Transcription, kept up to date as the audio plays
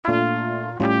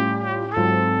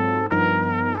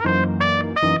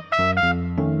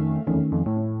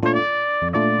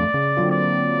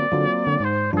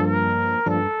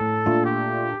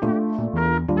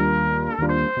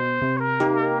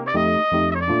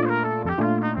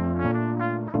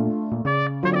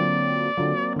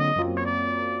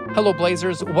Hello,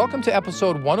 Blazers. Welcome to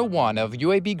episode 101 of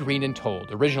UAB Green and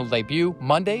Told, original debut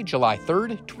Monday, July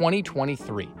 3rd,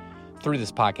 2023. Through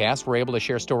this podcast, we're able to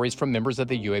share stories from members of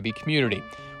the UAB community.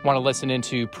 Want to listen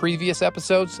into previous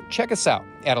episodes? Check us out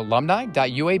at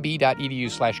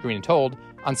alumni.uab.edu/greenandtold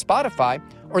on Spotify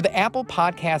or the Apple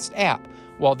Podcast app.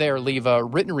 While there, leave a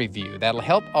written review that'll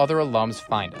help other alums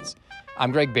find us.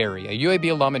 I'm Greg Berry, a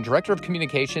UAB alum and Director of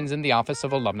Communications in the Office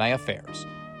of Alumni Affairs.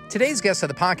 Today's guest of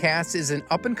the podcast is an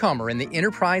up-and-comer in the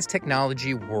enterprise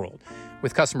technology world.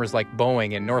 With customers like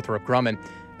Boeing and Northrop Grumman,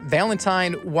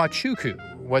 Valentine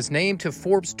Nwachukwu was named to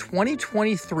Forbes'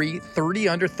 2023 30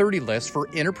 Under 30 list for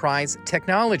enterprise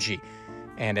technology.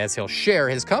 And as he'll share,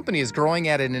 his company is growing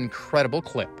at an incredible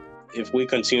clip. If we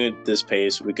continue at this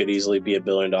pace, we could easily be $1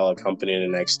 billion company in the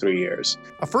next 3 years.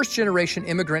 A first-generation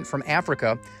immigrant from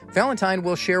Africa, Valentine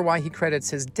will share why he credits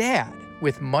his dad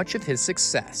with much of his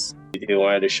success. He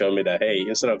wanted to show me that, hey,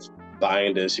 instead of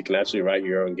buying this, you can actually write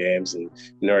your own games and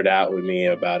nerd out with me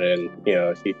about it. And,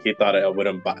 he thought I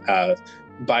wouldn't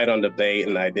bite on the bait,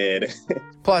 and I did.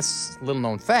 Plus, little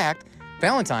known fact,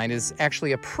 Valentine is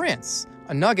actually a prince,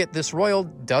 a nugget this royal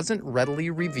doesn't readily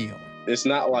reveal. It's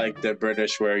not like the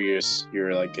British where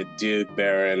you're like a duke,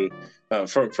 baron.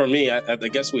 For me, I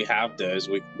guess we have those.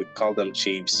 We call them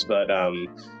chiefs, but I'm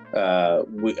a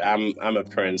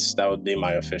prince. That would be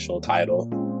my official title.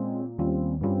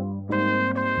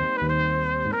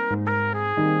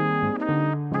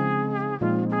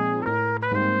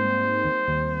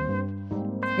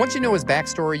 Once you know his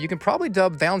backstory, you can probably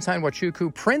dub Valentine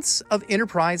Nwachukwu Prince of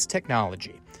Enterprise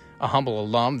Technology. A humble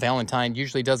alum, Valentine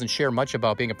usually doesn't share much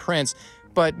about being a prince,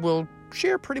 but will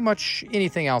share pretty much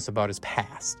anything else about his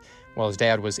past. While his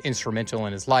dad was instrumental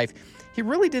in his life, he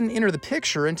really didn't enter the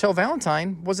picture until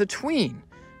Valentine was a tween.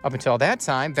 Up until that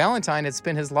time, Valentine had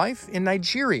spent his life in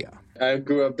Nigeria. I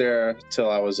grew up there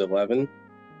till I was 11.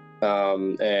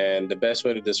 And the best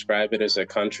way to describe it is a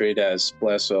country that's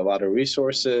blessed with a lot of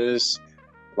resources,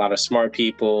 a lot of smart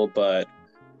people, but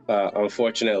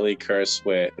unfortunately cursed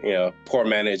with poor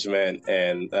management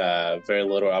and very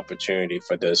little opportunity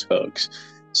for those folks.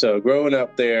 So growing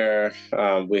up there,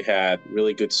 we had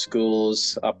really good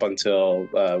schools up until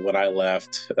when I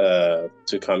left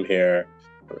to come here.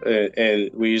 And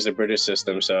we use the British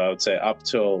system, so I would say up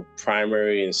till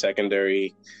primary and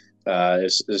secondary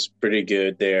is pretty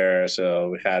good there. So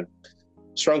we had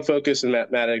strong focus in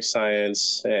mathematics,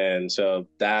 science, and so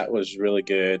that was really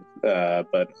good.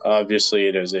 But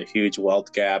obviously, there's a huge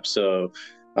wealth gap. So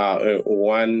in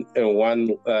one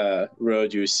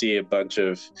road, you see a bunch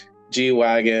of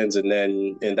G-Wagons, and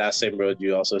then in that same road,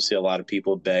 you also see a lot of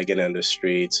people begging in the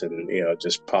streets and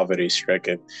just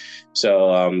poverty-stricken.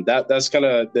 So that's kind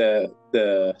of the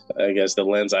I guess the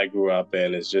lens I grew up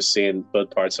in, is just seeing both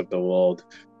parts of the world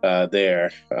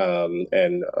there,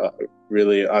 and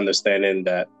really understanding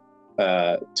that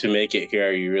to make it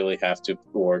here, you really have to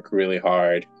work really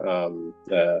hard, to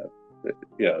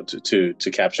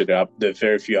capture the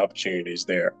very few opportunities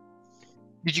there.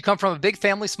 Did you come from a big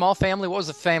family, small family? What was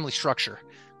the family structure?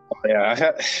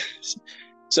 Yeah,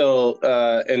 so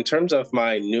in terms of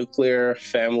my nuclear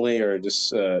family, or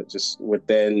just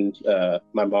within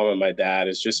my mom and my dad,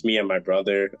 it's just me and my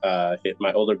brother,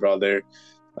 my older brother.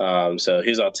 So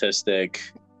he's autistic,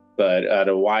 but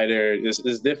the wider is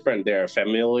different there.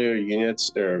 Familiar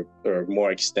units are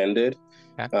more extended.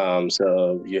 Okay.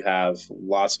 So you have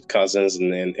lots of cousins,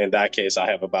 and in that case, I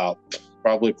have about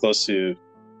probably close to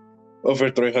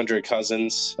over 300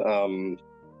 cousins.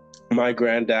 My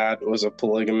granddad was a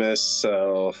polygamist,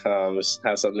 so it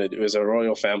has something to do. It was a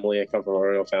royal family. I come from a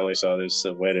royal family, so there's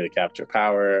a way to capture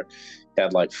power. He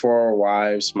had like 4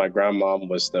 wives. My grandmom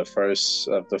was the first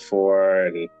of the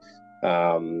 4,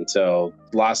 and so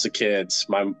lots of kids.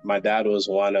 My dad was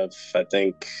one of, I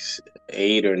think,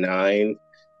 8 or 9,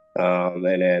 and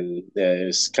then it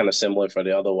was kind of similar for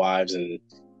the other wives, and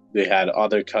we had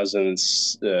other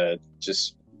cousins.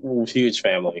 Just huge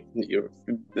family.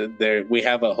 We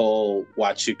have a whole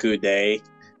Nwachukwu Day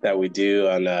that we do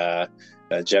on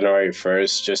January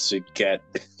 1st, just to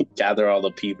gather all the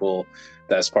people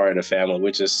that's part of the family,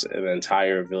 which is an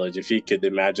entire village. If you could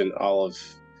imagine all of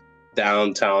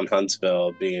downtown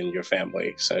Huntsville being your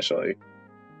family, essentially.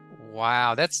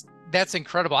 Wow, that's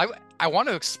incredible. I want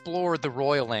to explore the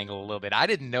royal angle a little bit. I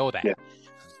didn't know that. Yeah.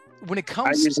 When it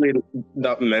comes, I usually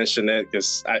don't mention it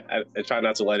because I try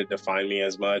not to let it define me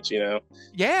as much, Yeah.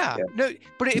 No,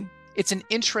 but it's an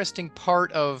interesting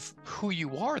part of who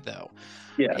you are, though.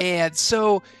 Yeah. And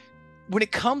so when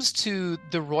it comes to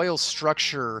the royal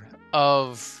structure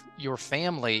of your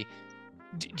family,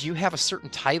 do you have a certain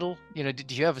title? Do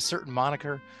you have a certain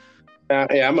moniker?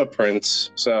 Yeah, I'm a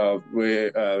prince. So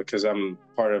because I'm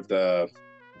part of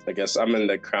I guess I'm in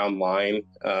the crown line.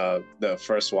 The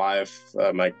first wife,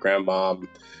 my grandmom.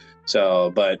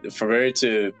 So, but for her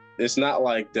to, it's not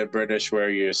like the British where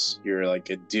you're like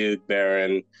a duke,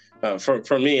 baron.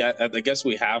 For me, I guess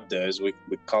we have those. We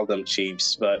call them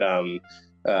chiefs, but I'm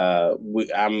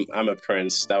a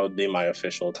prince. That would be my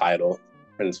official title,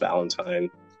 Prince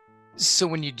Valentine. So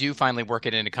when you do finally work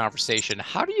it into conversation,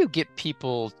 how do you get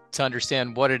people to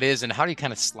understand what it is, and how do you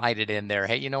kind of slide it in there?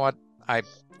 Hey, you know what? I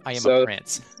I am a So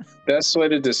prince. best way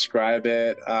to describe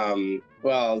it,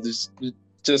 well,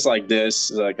 just like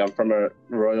this, like I'm from a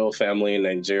royal family in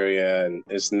Nigeria, and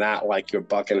it's not like your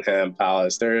Buckingham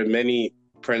Palace. There are many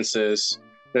princes.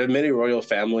 There are many royal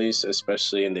families,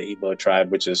 especially in the Igbo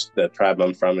tribe, which is the tribe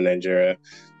I'm from in Nigeria.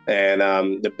 And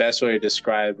the best way to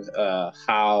describe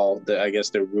how I guess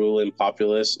the ruling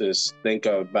populace is think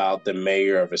about the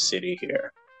mayor of a city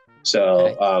here.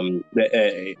 So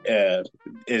Okay.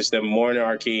 is the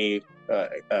monarchy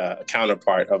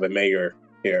counterpart of a mayor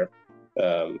here.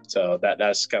 So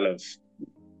that's kind of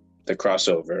the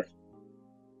crossover.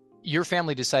 Your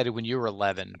family decided when you were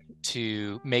 11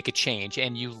 to make a change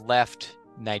and you left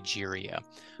Nigeria.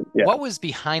 Yeah. What was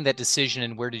behind that decision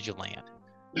and where did you land?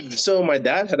 So my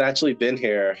dad had actually been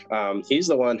here. He's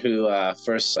the one who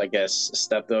first, I guess,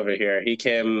 stepped over here. He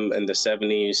came in the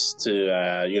 '70s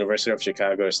to University of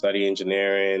Chicago to study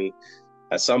engineering.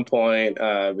 At some point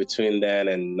between then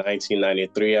and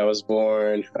 1993, I was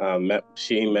born.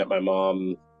 She met my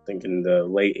mom, I think in the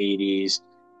late '80s,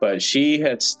 but she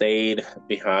had stayed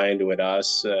behind with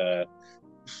us.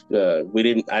 I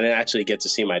didn't actually get to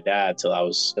see my dad till I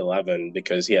was 11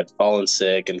 because he had fallen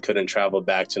sick and couldn't travel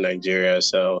back to Nigeria.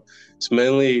 So it's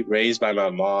mainly raised by my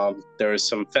mom. There was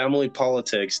some family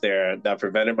politics there that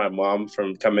prevented my mom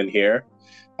from coming here.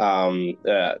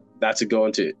 Not to go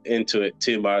into it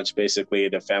too much. Basically,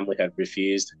 the family had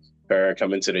refused her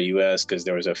coming to the U.S. because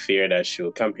there was a fear that she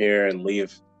would come here and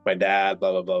leave my dad.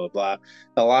 Blah blah blah blah blah.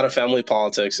 A lot of family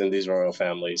politics in these royal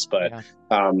families, but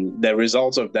Yeah. the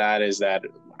result of that is that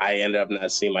I ended up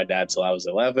not seeing my dad till I was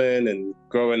 11. And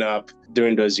growing up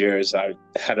during those years, I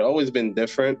had always been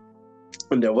different.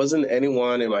 And there wasn't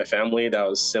anyone in my family that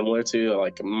was similar to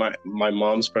like my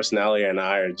mom's personality and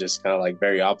I are just kind of like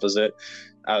very opposite.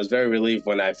 I was very relieved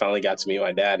when I finally got to meet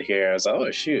my dad here. I was like,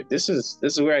 oh shoot, this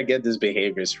is where I get these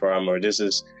behaviors from, or this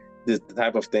is the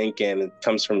type of thinking it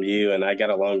comes from you. And I got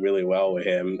along really well with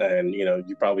him. And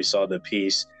you probably saw the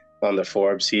piece on the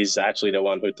Forbes. He's actually the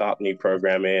one who taught me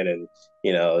programming, and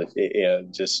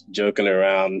just joking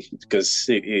around because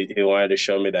he wanted to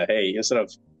show me that hey, instead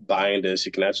of buying this,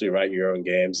 you can actually write your own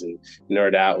games and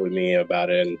nerd out with me about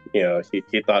it. And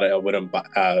he thought I wouldn't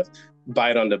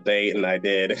bite on the bait, and I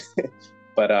did.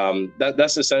 But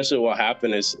that's essentially what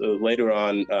happened. Is later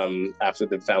on, after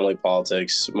the family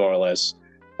politics more or less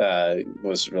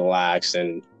was relaxed,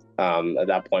 and at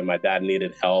that point, my dad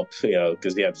needed help,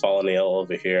 because he had fallen ill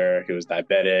over here. He was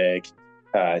diabetic,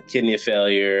 kidney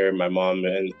failure. My mom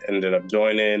ended up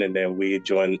joining, and then we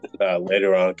joined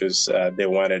later on because they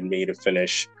wanted me to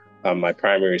finish my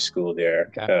primary school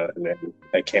there. Okay. And then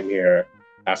I came here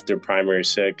after primary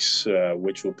six,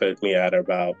 which will put me at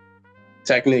about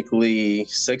technically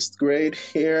sixth grade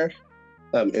here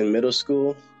in middle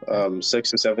school,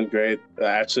 sixth or seventh grade.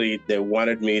 Actually, they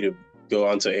wanted me to go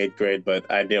on to eighth grade, but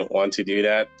I didn't want to do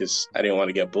that because I didn't want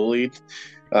to get bullied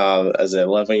as an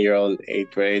 11-year-old in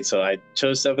eighth grade. So I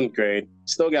chose seventh grade,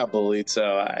 still got bullied.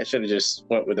 So I should have just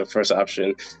went with the first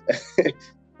option.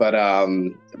 But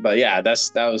yeah,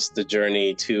 that was the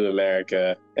journey to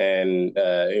America, and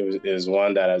it was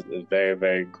one that I was very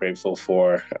very grateful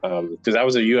for because I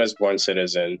was a U.S. born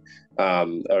citizen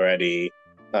already,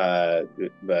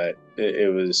 but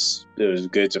it was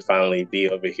good to finally be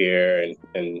over here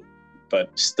and but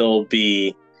still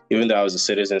be, even though I was a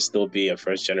citizen, still be a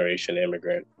first generation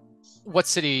immigrant. What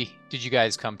city did you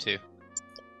guys come to?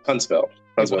 Huntsville.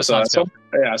 It Huntsville. was So Huntsville.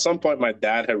 at some point, my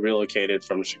dad had relocated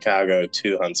from Chicago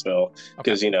to Huntsville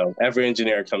Okay. because every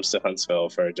engineer comes to Huntsville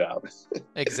for a job.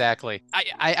 Exactly.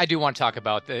 I do want to talk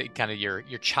about the kind of your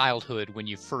childhood when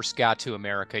you first got to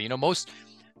America.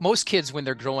 Most kids when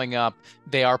they're growing up,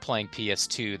 they are playing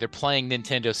PS2, they're playing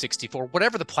Nintendo 64,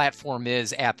 whatever the platform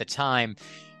is at the time.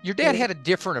 Your dad had a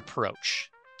different approach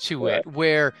to Right. it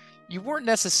where you weren't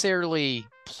necessarily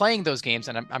playing those games,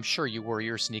 and I'm sure you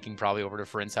were sneaking probably over to a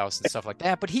friend's house and stuff like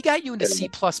that, but he got you into C++.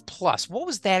 What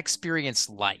was that experience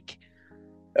like?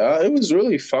 It was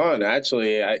really fun,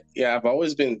 actually. I've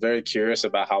always been very curious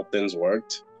about how things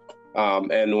worked.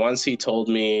 And once he told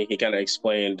me, he kind of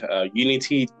explained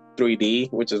Unity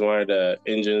 3D, which is one of the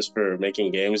engines for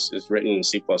making games, is written in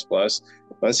C++.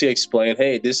 Once he explained,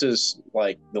 hey, this is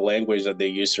like the language that they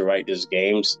use to write these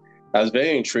games, I was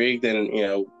very intrigued, and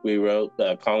we wrote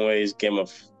Conway's Game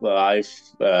of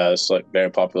Life. It's like very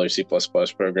popular C++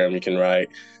 program you can write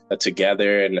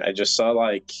together, and I just saw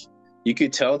like you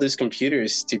could tell these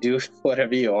computers to do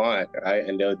whatever you want, right?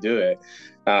 And they'll do it.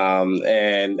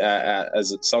 And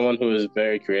as someone who is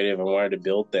very creative and wanted to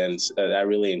build things, that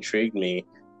really intrigued me.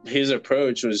 His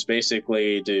approach was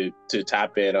basically to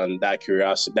tap in on that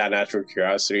curiosity, that natural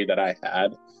curiosity that I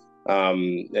had,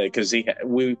 because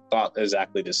we thought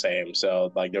exactly the same.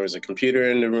 So like there was a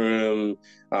computer in the room.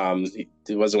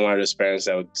 He wasn't one of those parents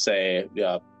that would say,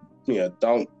 yeah,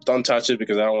 don't touch it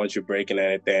because I don't want you breaking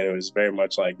anything. It was very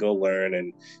much like, go learn,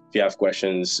 and if you have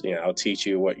questions, I'll teach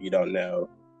you what you don't know,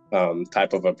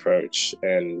 type of approach.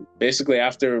 And basically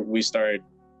after he started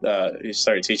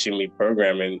teaching me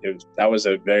programming, that was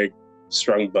a very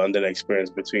strong bonding experience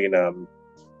between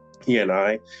he and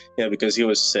I, because he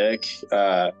was sick.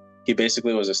 He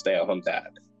basically was a stay-at-home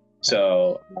dad.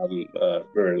 So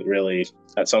really,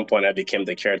 at some point, I became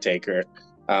the caretaker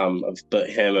of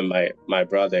him and my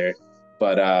brother.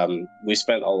 But we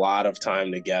spent a lot of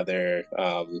time together.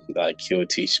 Like he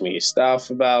would teach me stuff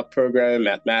about programming,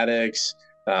 mathematics.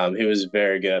 He was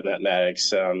very good at mathematics.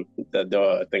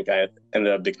 Though I think I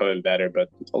ended up becoming better, but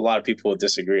a lot of people would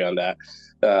disagree on that.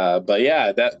 But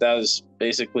yeah, that was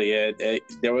basically it.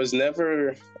 There was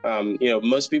never,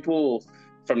 most people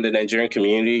from the Nigerian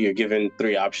community, you're given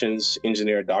 3 options: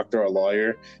 engineer, doctor, or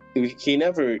lawyer. He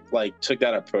never like took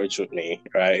that approach with me,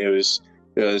 right? It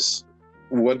was,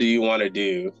 what do you want to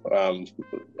do?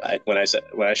 When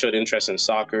I showed interest in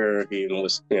soccer, he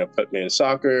was, put me in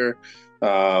soccer.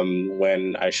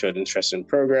 When I showed interest in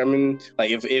programming, like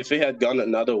if it had gone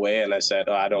another way and I said,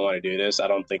 oh, I don't want to do this, I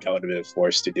don't think I would have been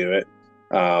forced to do it.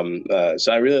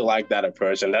 So I really like that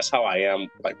approach, and that's how I am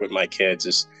like with my kids,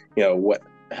 is, what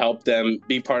help them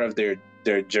be part of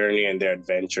their journey and their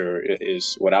adventure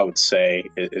is what I would say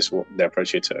is what the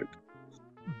approach you took.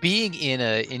 Being in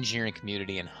an engineering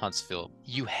community in Huntsville,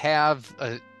 you have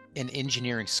an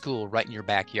engineering school right in your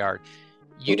backyard.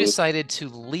 You decided to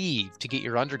leave to get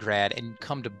your undergrad and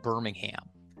come to Birmingham.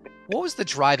 What was the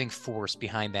driving force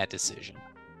behind that decision?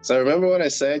 So remember when I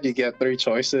said you get 3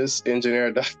 choices: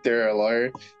 engineer, doctor, or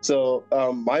lawyer? So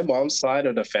my mom's side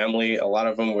of the family, a lot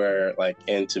of them were like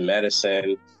into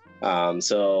medicine. And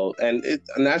it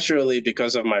naturally,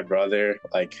 because of my brother,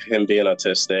 like him being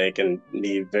autistic and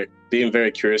me being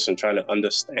very curious and trying to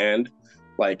understand,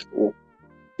 like,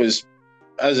 was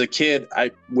as a kid,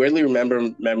 I weirdly remember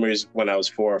memories when I was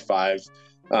 4 or 5.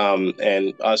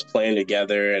 And us playing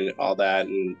together and all that.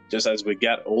 And just as we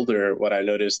got older, what I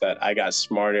noticed that I got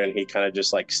smarter and he kind of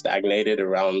just like stagnated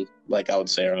around, like I would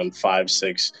say around 5,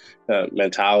 6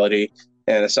 mentality.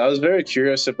 And so I was very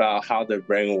curious about how the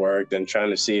brain worked and trying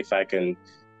to see if I can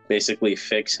basically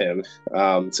fix him.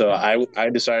 So I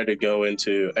decided to go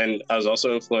into, and I was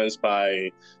also influenced by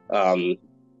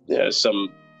some,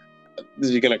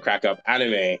 you're gonna crack up,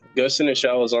 anime. Ghost in the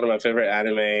Shell was one of my favorite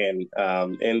anime,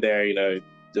 and in there,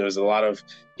 there was a lot of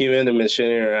human and machine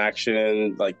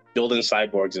interaction, like building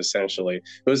cyborgs. Essentially,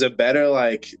 it was a better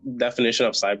like definition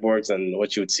of cyborgs than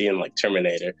what you would see in like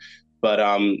Terminator. But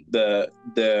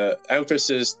the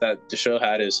emphasis that the show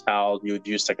had is how you would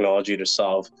use technology to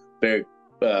solve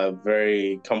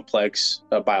very complex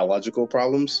biological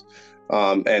problems.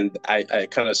 And I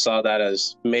kind of saw that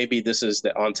as maybe this is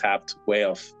the untapped way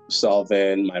of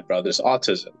solving my brother's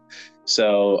autism.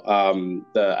 So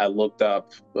I looked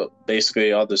up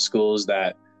basically all the schools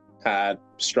that had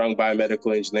strong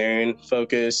biomedical engineering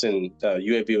focus, and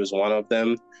UAB was one of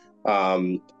them.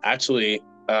 Actually,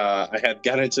 I had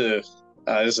gotten into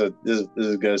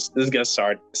this gets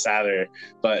sadder,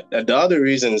 but the other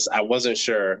reasons I wasn't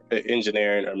sure,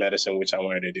 engineering or medicine, which I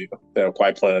wanted to do,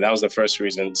 quite plainly. That was the first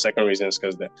reason. The second reason is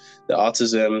because the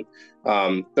autism.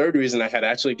 Third reason, I had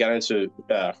actually gotten into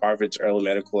Harvard's early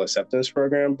medical acceptance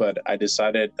program, but I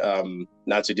decided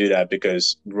not to do that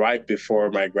because right before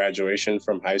my graduation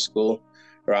from high school,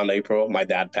 around April, my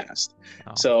dad passed.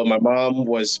 Oh. So my mom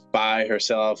was by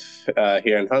herself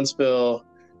here in Huntsville.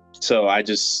 So I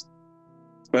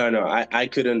don't know. I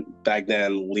couldn't back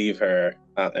then leave her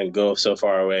and go so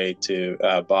far away to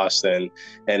Boston.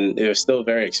 And it was still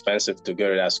very expensive to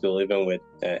go to that school, even with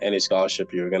any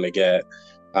scholarship you were going to get.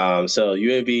 So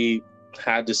UAB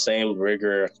had the same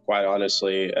rigor, quite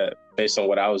honestly, based on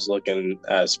what I was looking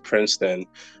as Princeton,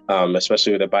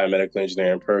 especially with the biomedical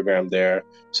engineering program there.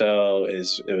 So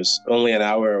it was only an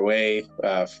hour and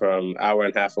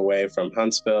a half away from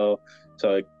Huntsville.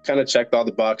 So it kind of checked all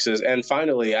the boxes. And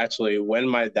finally, actually, when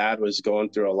my dad was going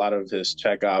through a lot of his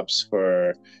checkups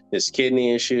for his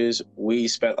kidney issues, we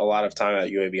spent a lot of time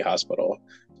at UAB Hospital.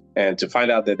 And to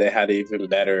find out that they had even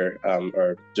better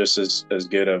or just as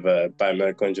good of a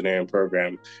biomedical engineering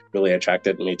program really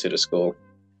attracted me to the school.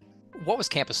 What was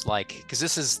campus like? Because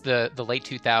this is the late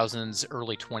 2000s,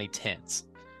 early 2010s.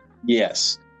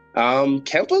 Yes.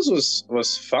 Campus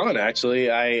was fun, actually.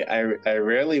 I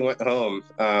rarely went home.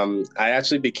 I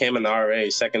actually became an RA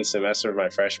second semester of my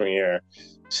freshman year.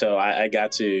 So I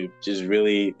got to just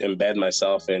really embed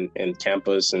myself in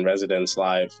campus and residence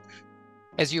life.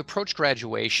 As you approach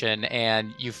graduation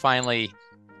and you finally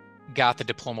got the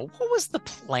diploma, what was the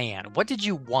plan? What did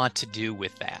you want to do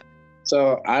with that?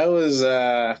 So I was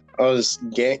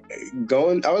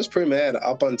going. I was pre-med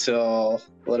up until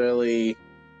literally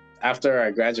after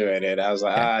I graduated. I was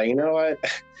like, you know what?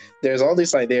 There's all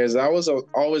these ideas. I was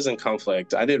always in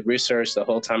conflict. I did research the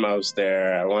whole time I was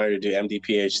there. I wanted to do MD,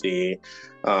 PhD,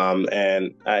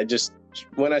 and I just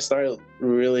when I started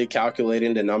really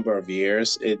calculating the number of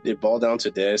years, it boiled down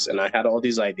to this, and I had all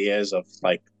these ideas of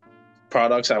like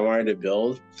products I wanted to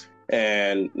build.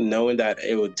 And knowing that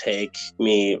it would take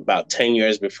me about 10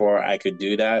 years before I could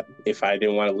do that if I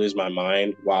didn't want to lose my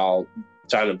mind while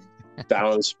trying to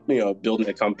balance, building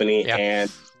a company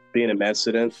and being a med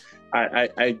student,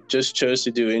 I just chose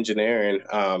to do engineering.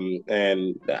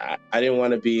 And I didn't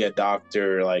want to be a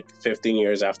doctor like 15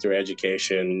 years after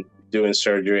education doing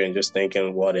surgery and just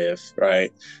thinking, what if,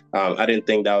 right? I didn't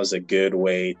think that was a good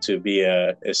way to be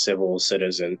a civil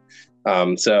citizen.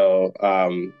 So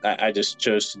I just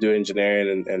chose to do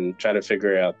engineering and try to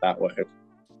figure it out that way.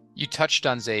 You touched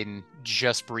on Zayden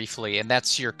just briefly, and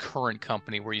that's your current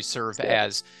company where you serve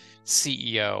as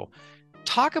CEO.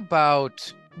 Talk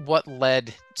about what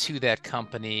led to that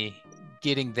company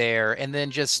getting there and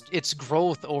then just its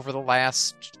growth over the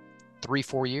last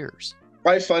 3-4 years.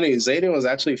 Quite funny. Zayden was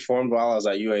actually formed while I was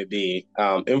at UAB,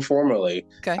 informally.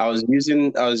 Okay. I was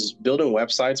building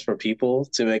websites for people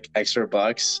to make extra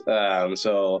bucks.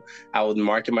 So I would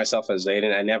market myself as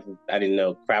Zayden. I didn't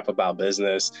know crap about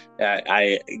business.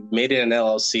 I made it an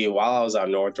LLC while I was at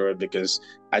Northrop because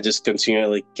I just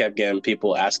continually kept getting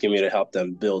people asking me to help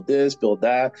them build this, build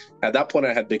that. At that point,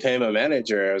 I had become a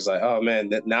manager. I was like, oh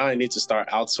man, now I need to start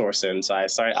outsourcing. So I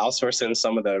started outsourcing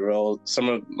some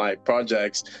of my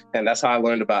projects, and that's how I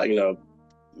learned about,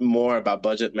 more about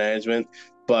budget management.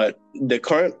 But the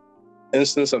current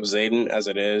instance of Zayden as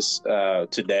it is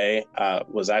today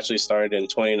was actually started in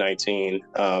 2019.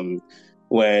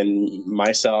 When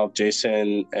myself,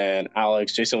 Jason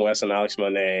West and Alex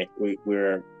Monet, we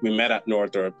met at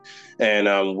Northrop,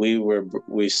 and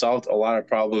we solved a lot of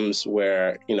problems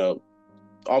where,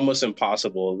 almost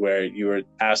impossible, where you were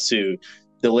asked to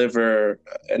deliver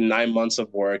 9 months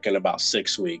of work in about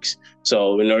 6 weeks.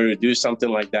 So in order to do something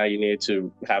like that, you need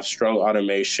to have strong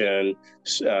automation,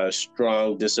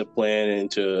 strong discipline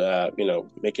into,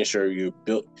 making sure you're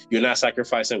not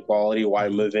sacrificing quality while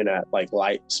moving at like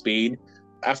light speed.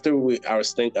 After our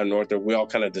stint at Northrop, we all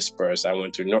kind of dispersed. I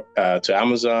went to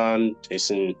Amazon. I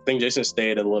think Jason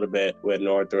stayed a little bit with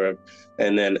Northrop,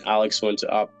 and then Alex went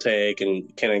to Uptake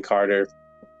and Ken and Carter.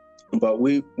 But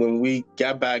when we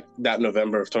got back that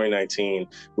November of 2019,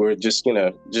 we were just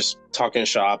talking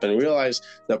shop and realized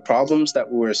the problems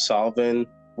that we were solving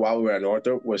while we were at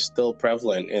Northrop were still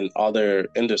prevalent in other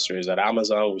industries. At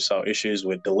Amazon, we saw issues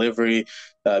with delivery,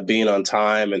 being on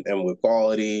time and with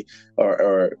quality,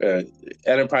 or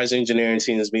enterprise engineering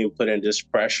teams being put in this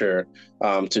pressure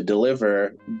to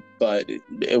deliver. But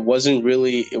it wasn't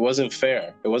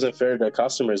fair. It wasn't fair to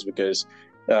customers because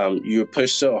you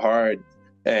push so hard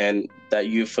and that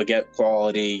you forget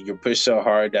quality. You push so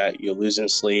hard that you're losing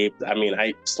sleep. I mean,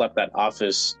 I slept at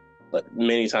office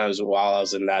many times while I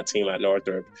was in that team at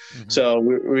Northrop. Mm-hmm. So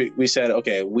we said,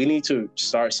 okay, we need to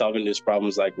start solving these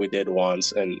problems like we did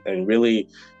once and really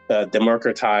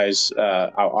democratize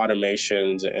our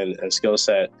automations and skill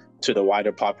set to the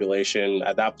wider population.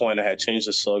 At that point, I had changed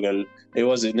the slogan. It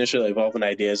was initially evolving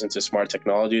ideas into smart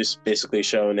technologies, basically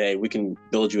showing, hey, we can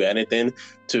build you anything,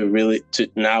 to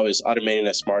now is automating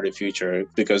a smarter future,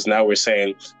 because now we're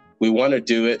saying we want to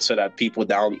do it so that people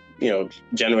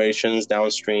generations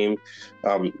downstream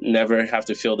never have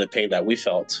to feel the pain that we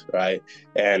felt, right?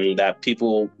 And that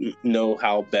people know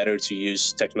how better to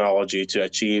use technology to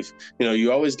achieve.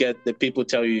 You always get the people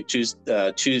tell you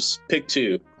pick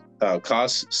two.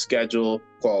 Cost, schedule,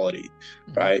 quality,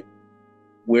 right?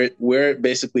 We're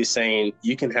basically saying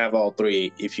you can have all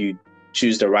three if you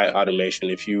choose the right automation,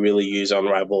 if you really use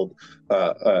unrivaled,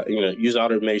 use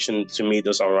automation to meet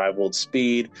this unrivaled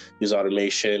speed, use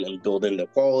automation and build in the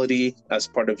quality as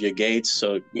part of your gates.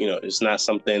 So, it's not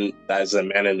something that is a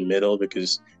man in the middle,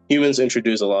 because humans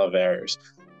introduce a lot of errors.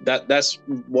 That's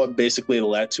what basically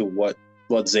led to what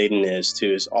Zayden is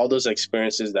too, is all those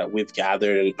experiences that we've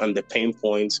gathered and the pain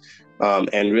points,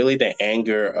 and really the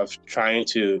anger of trying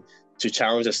to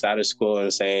challenge the status quo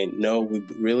and saying, no, we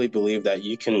really believe that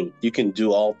you can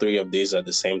do all three of these at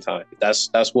the same time. That's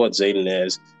what Zayden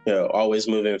is. Always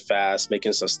moving fast,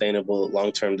 making sustainable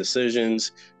long-term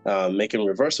decisions, making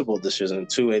reversible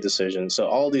decisions, two-way decisions. So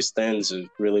all these things is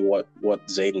really what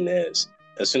Zayden is.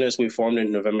 As soon as we formed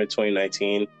in November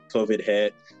 2019, COVID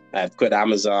hit. I quit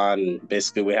Amazon, and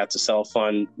basically we had to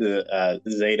self-fund the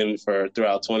Zayden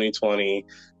throughout 2020.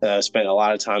 Spent a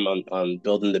lot of time on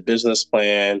building the business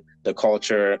plan, the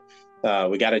culture.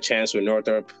 We got a chance with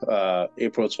Northrop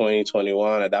April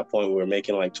 2021. At that point, we were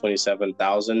making like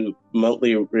 27,000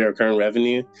 monthly recurring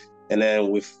revenue. And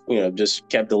then we've just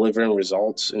kept delivering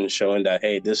results and showing that,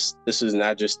 hey, this is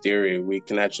not just theory. We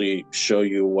can actually show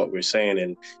you what we're saying.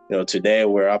 And today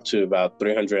we're up to about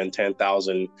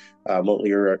 310,000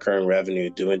 monthly recurring revenue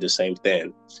doing the same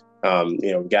thing.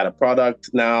 We've got a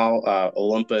product now,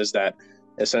 Olympus, that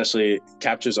essentially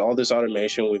captures all this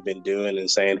automation we've been doing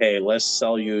and saying, hey, let's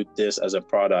sell you this as a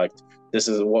product. This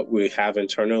is what we have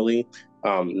internally.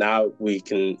 Now we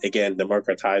can, again,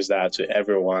 democratize that to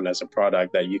everyone as a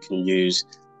product that you can use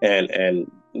and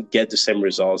get the same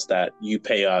results that you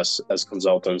pay us as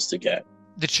consultants to get.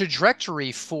 The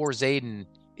trajectory for Zayden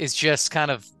is just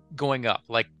kind of going up,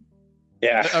 like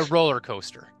a roller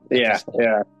coaster. Yeah.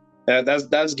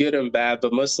 That's good and bad,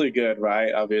 but mostly good,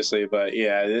 right? Obviously, but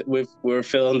yeah, we're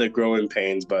feeling the growing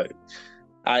pains, but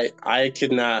I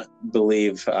could not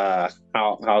believe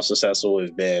how successful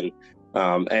we've been.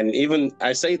 And even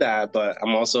I say that, but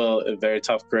I'm also a very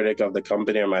tough critic of the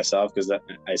company and myself, because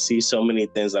I see so many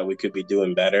things that we could be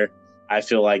doing better. I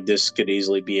feel like this could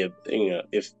easily be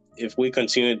if we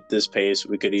continue at this pace,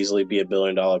 we could easily be $1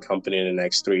 billion company in the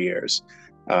next 3 years.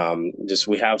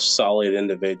 We have solid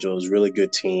individuals, really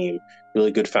good team,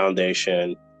 really good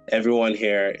foundation. Everyone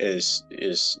here is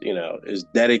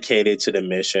dedicated to the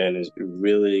mission, is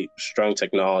really strong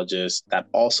technologists that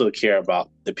also care about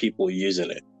the people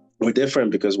using it. We're different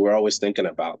because we're always thinking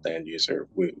about the end user.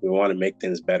 We want to make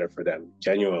things better for them,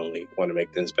 genuinely want to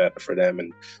make things better for them.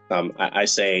 And I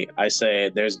say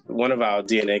there's one of our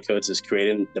DNA codes is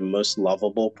creating the most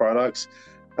lovable products.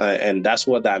 And that's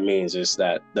what that means, is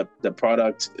that the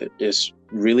product is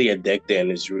really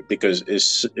addicting, because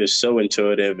it's so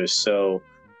intuitive, is so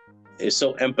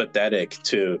empathetic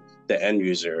to the end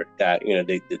user that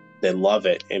they love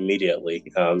it immediately.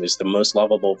 It's the most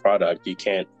lovable product. You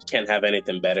can't have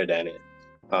anything better than it,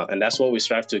 and that's what we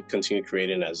strive to continue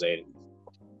creating as Zayden.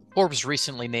 Forbes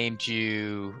recently named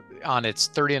you on its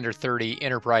 30 under 30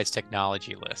 enterprise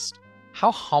technology list.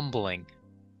 How humbling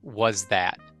was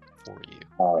that for you?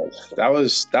 That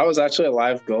was actually a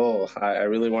life goal. I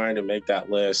really wanted to make that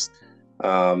list,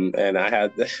 and I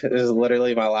had this is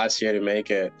literally my last year to make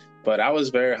it. But I was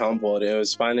very humbled. It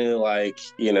was finally like,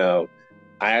 I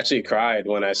actually cried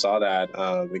when I saw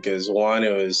that, because one,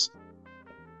 it was,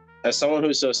 as someone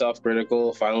who's so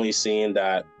self-critical, finally seeing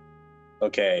that,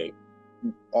 okay,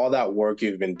 all that work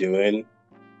you've been doing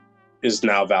is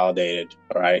now validated,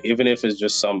 right? Even if it's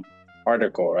just some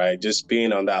article, right? Just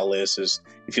being on that list is,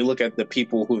 if you look at the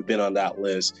people who've been on that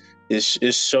list, it's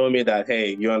showing me that,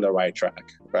 hey, you're on the right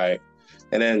track, right?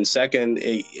 And then second,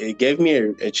 it gave me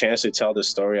a chance to tell the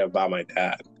story about my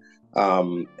dad.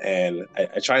 And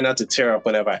I try not to tear up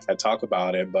whenever I talk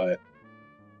about it, but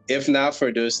if not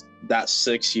for that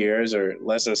 6 years or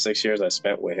less than 6 years I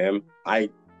spent with him, I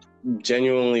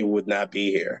genuinely would not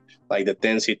be here. Like the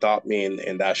things he taught me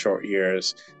in that short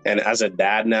years. And as a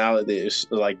dad now, it's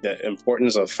like the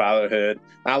importance of fatherhood.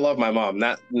 I love my mom,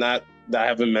 not that I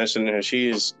haven't mentioned her. She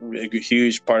is a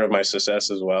huge part of my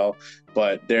success as well.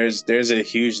 But there's a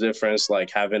huge difference, like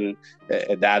having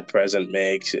a dad present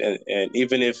makes, and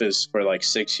even if it's for like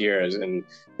 6 years, and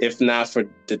if not for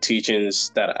the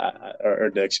teachings or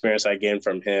the experience I gained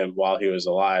from him while he was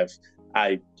alive,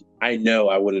 I know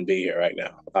I wouldn't be here right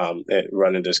now,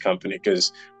 running this company,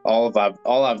 because all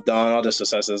I've done, all the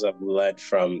successes I've led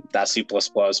from that C++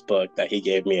 book that he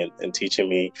gave me and teaching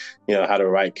me, how to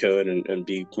write code and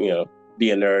be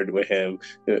a nerd with him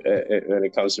when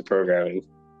it comes to programming.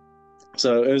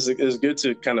 So it was good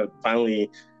to kind of finally,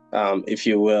 if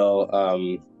you will,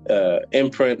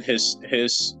 imprint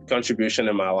his contribution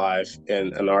in my life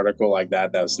in an article like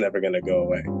that's never going to go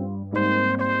away.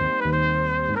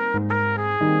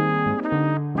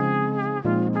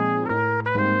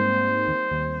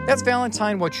 That's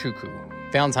Valentine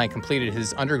Nwachukwu. Valentine completed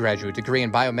his undergraduate degree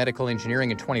in biomedical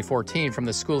engineering in 2014 from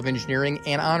the School of Engineering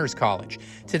and Honors College.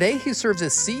 Today, he serves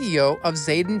as CEO of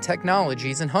Zayden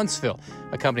Technologies in Huntsville,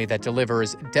 a company that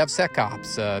delivers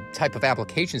DevSecOps, a type of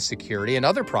application security, and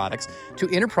other products to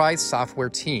enterprise software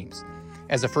teams.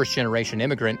 As a first-generation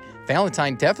immigrant,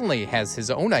 Valentine definitely has his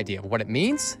own idea of what it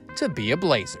means to be a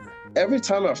Blazer. Every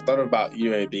time I've thought about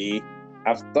UAB,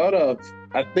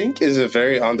 I think is a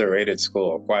very underrated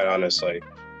school, quite honestly.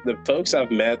 The folks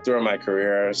I've met throughout my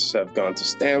careers have gone to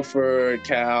Stanford,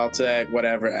 Caltech,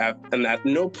 whatever, and at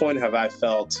no point have I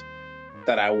felt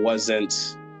that I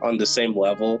wasn't on the same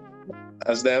level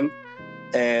as them.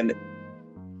 And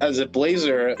as a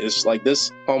Blazer, is like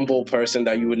this humble person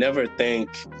that you would never think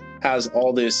has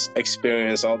all this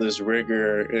experience, all this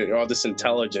rigor, all this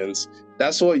intelligence.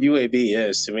 That's what UAB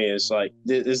is to me. It's like,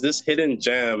 is this hidden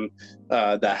gem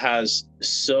that has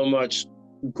so much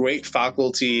great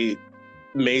faculty,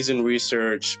 amazing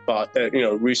research,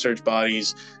 research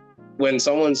bodies. When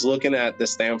someone's looking at the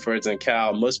Stanfords and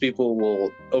Cal, most people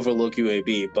will overlook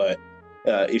UAB, but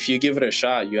if you give it a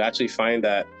shot, you actually find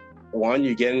that, one,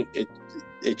 you get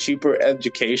a cheaper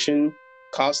education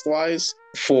cost-wise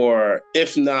for,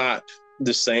 if not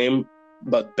the same,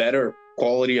 but better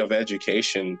quality of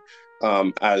education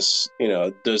as,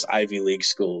 those Ivy League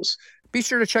schools. Be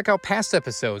sure to check out past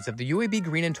episodes of the UAB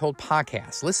Green and Told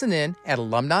podcast. Listen in at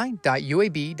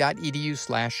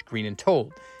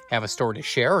alumni.uab.edu/greenandtold. Have a story to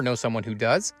share or know someone who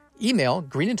does? Email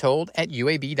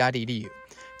greenandtold@uab.edu.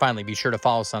 Finally, be sure to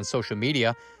follow us on social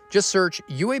media. Just search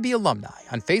UAB Alumni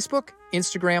on Facebook,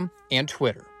 Instagram, and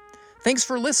Twitter. Thanks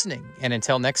for listening, and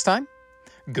until next time,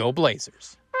 go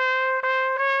Blazers.